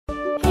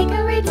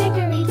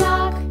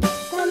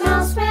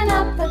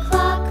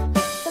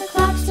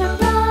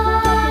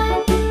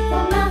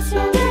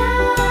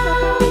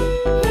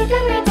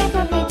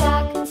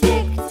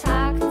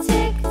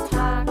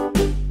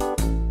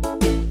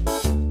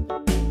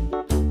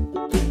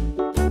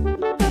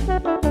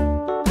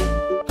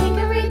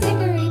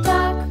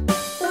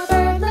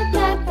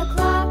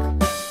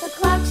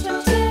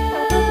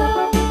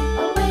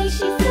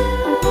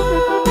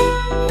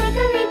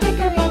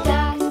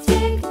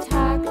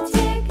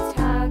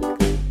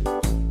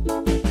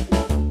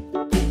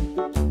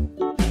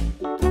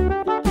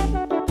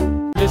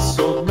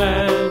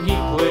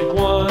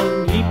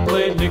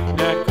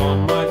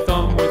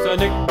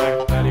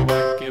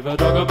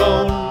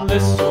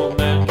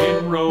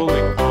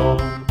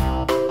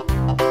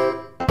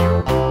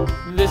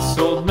This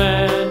old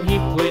man, he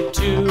played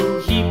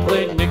too. He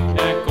played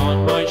knick-knack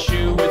on my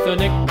shoe. With a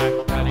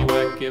knick-knack,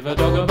 paddywhack, give a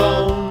dog a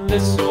bone.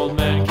 This old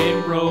man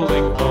came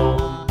rolling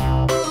home.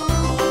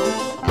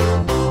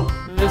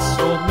 This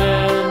old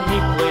man, he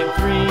played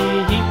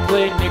three. He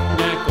played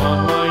knick-knack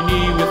on my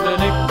knee. With a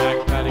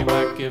knick-knack,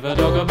 paddywhack, give a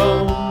dog a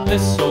bone.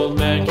 This old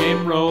man